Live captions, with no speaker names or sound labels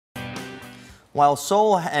While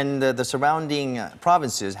Seoul and the surrounding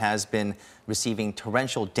provinces has been receiving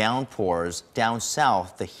torrential downpours, down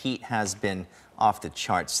south the heat has been off the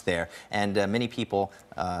charts there, and many people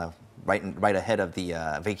right ahead of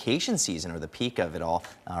the vacation season, or the peak of it all,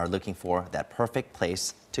 are looking for that perfect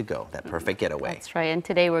place to go, that perfect getaway. That's right. And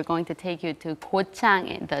today we're going to take you to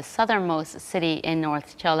Gochang, the southernmost city in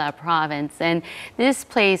North Jeolla province. And this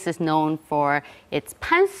place is known for its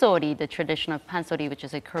pansori, the tradition of pansori, which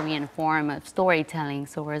is a Korean form of storytelling.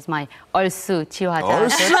 So where's my 얼쑤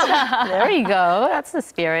지화자? There you go. That's the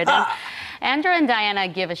spirit. And Andrew and Diana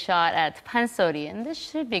give a shot at pansori, and this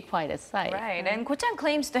should be quite a sight. Right. And Gochang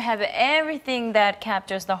claims to have everything that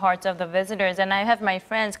captures the hearts of the visitors. And I have my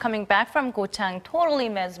friends coming back from Gochang totally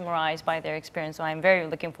mesmerized by their experience. So I'm very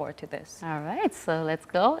looking forward to this. All right, so let's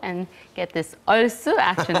go and get this 얼쑤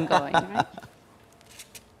action going. Right?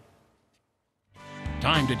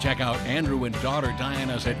 Time to check out Andrew and daughter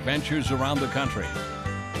Diana's adventures around the country.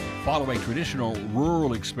 Following traditional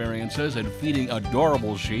rural experiences and feeding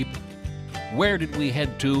adorable sheep, where did we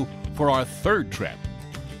head to for our third trip?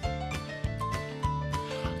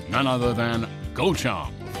 None other than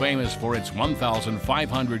Gochang, famous for its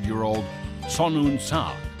 1,500-year-old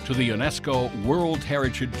Sonunsa, to the UNESCO World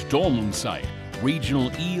Heritage Dolmen Site,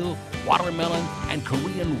 regional eel, watermelon, and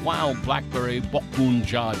Korean wild blackberry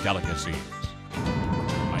bokgunja delicacies.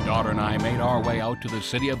 My daughter and I made our way out to the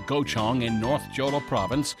city of Gochang in North Jeolla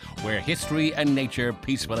province, where history and nature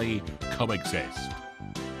peacefully coexist.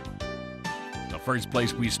 The first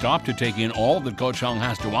place we stopped to take in all that Gochang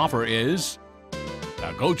has to offer is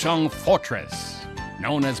the Gochang Fortress,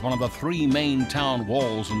 known as one of the three main town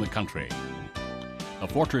walls in the country. The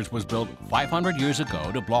fortress was built 500 years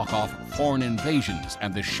ago to block off foreign invasions,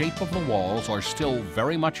 and the shape of the walls are still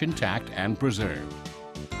very much intact and preserved.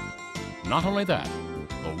 Not only that,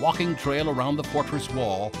 the walking trail around the fortress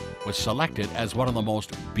wall was selected as one of the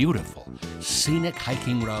most beautiful, scenic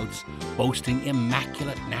hiking routes, boasting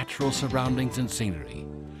immaculate natural surroundings and scenery.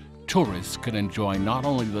 Tourists can enjoy not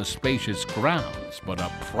only the spacious grounds, but a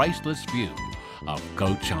priceless view of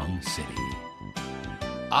Gochang City.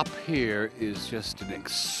 Up here is just an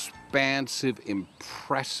expansive,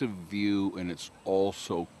 impressive view, and it's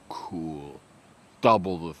also cool.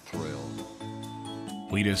 Double the thrill.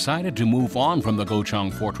 We decided to move on from the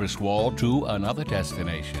Gochang Fortress Wall to another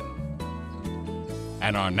destination.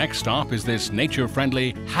 And our next stop is this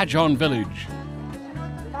nature-friendly Hajeon village.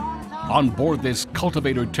 On board this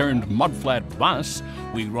cultivator-turned mudflat bus,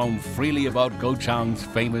 we roam freely about Gochang's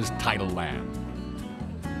famous tidal land.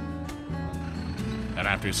 And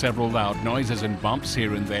after several loud noises and bumps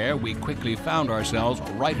here and there, we quickly found ourselves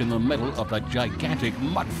right in the middle of the gigantic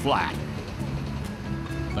mudflat.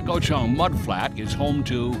 The Gochang Mudflat is home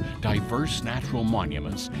to diverse natural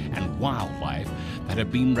monuments and wildlife that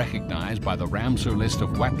have been recognized by the Ramsar list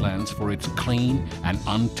of wetlands for its clean and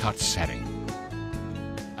untouched setting.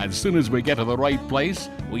 As soon as we get to the right place,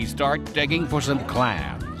 we start digging for some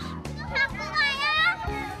clams.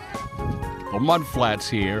 The mudflats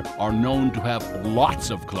here are known to have lots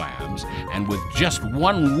of clams, and with just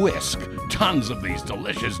one whisk, tons of these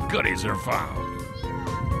delicious goodies are found.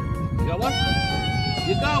 You got one?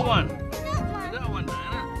 You got one. You got one,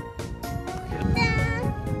 Diana.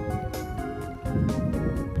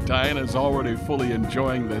 Diana's already fully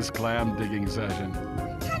enjoying this clam digging session.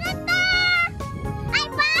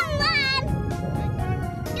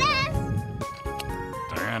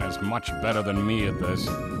 Diana's much better than me at this.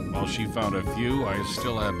 While she found a few, I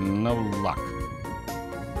still had no luck.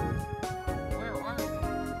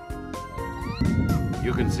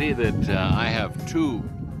 You can see that I have two,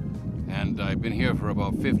 and I've been here for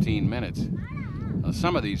about 15 minutes.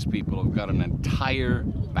 Some of these people have got an entire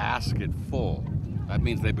basket full. That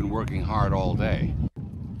means they've been working hard all day.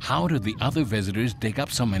 How did the other visitors dig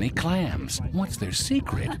up so many clams? What's their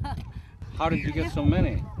secret? How did you get so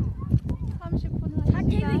many?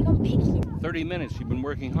 30 minutes, you've been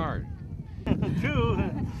working hard.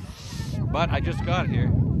 But I just got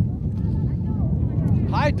here.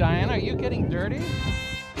 Hi, Diana, are you getting dirty?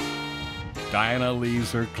 Diana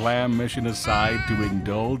leaves her clam mission aside to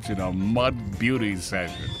indulge in a mud beauty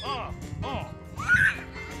session.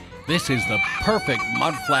 This is the perfect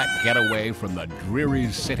mudflat getaway from the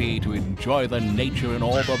dreary city to enjoy the nature and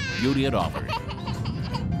all the beauty it offers.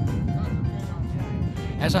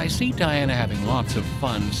 As I see Diana having lots of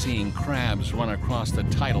fun seeing crabs run across the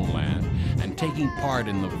tidal land and taking part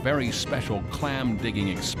in the very special clam digging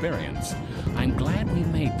experience, I'm glad we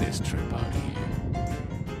made this trip out here.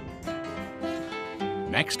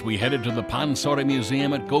 Next, we headed to the Pansori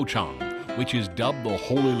Museum at Gochang, which is dubbed the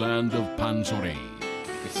Holy Land of Pansori.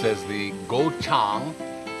 It says the Gochang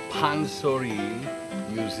Pansori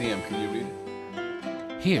Museum. Can you read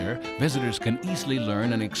it? Here, visitors can easily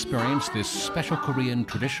learn and experience this special Korean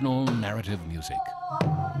traditional narrative music.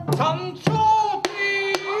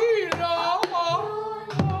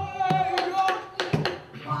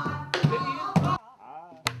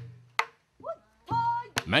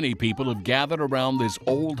 Many people have gathered around this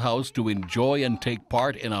old house to enjoy and take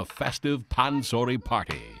part in a festive pansori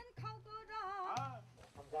party.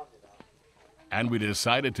 And we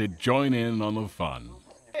decided to join in on the fun.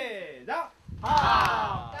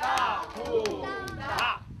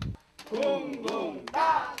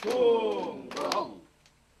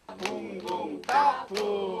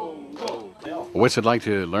 What's it like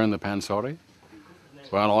to learn the pansori?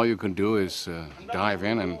 Well, all you can do is dive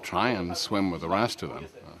in and try and swim with the rest of them.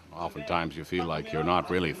 Oftentimes you feel like you're not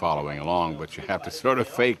really following along, but you have to sort of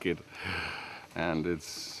fake it, and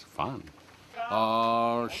it's fun.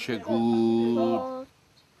 No, it's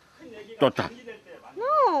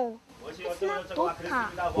not 좋다.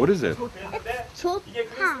 What is it? It's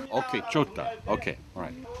좋다. Okay, chota. Okay, all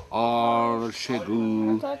right.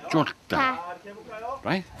 Chota.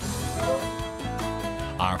 Right?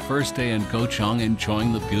 Our first day in Gochang,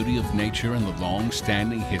 enjoying the beauty of nature and the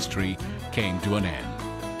long-standing history, came to an end.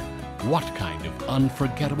 What kind of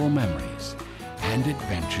unforgettable memories and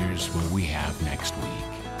adventures will we have next week?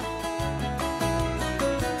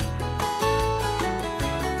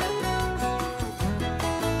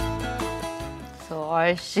 So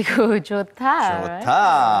얼씨구 좋다. 좋다.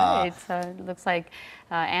 Right? So it looks like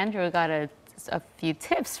Andrew got a few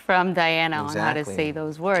tips from Diana on how to Exactly. say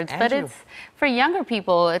those words. But Andrew. it's for younger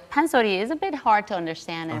people, pansori is a bit hard to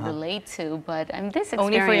understand and relate to. But this experience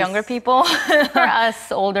Only for younger people? for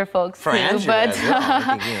us older folks For too. Andrew but as well.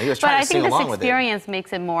 I think, he was but trying I to think sing this along with it. experience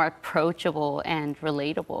makes it more approachable and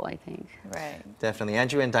relatable, I think. Right. Definitely.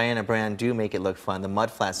 Andrew and Diana Brand do make it look fun. The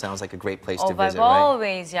mud flat sounds like a great place to Oh, I've visit,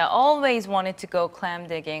 right? always wanted to go clam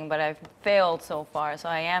digging, but I've failed so far, so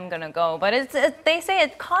I am gonna go. But they say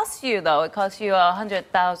it costs you though. It costs you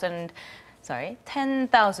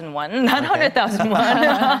 10,000 won, not 100,000 won.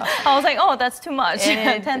 I was like, oh, that's too much.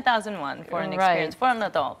 10,000 won for an experience for an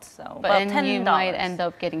adult. So, But well, and $10. you might end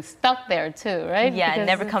up getting stuck there too, right? Yeah, and Because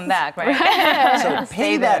never come it's- back, right? So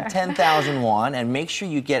pay Stay that there. 10,000 won and make sure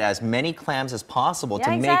you get as many clams as possible to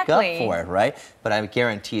Yeah, make up exactly. for it, right? But I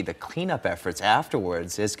guarantee the cleanup efforts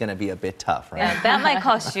afterwards is going to be a bit tough, right? Yeah, that might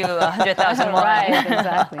cost you 100,000 won. Right,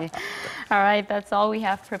 exactly. All right, that's all we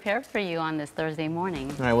have prepared for you on this Thursday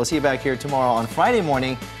morning. All right, we'll see you back here tomorrow on Friday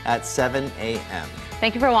morning at 7 a.m.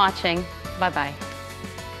 Thank you for watching. Bye-bye.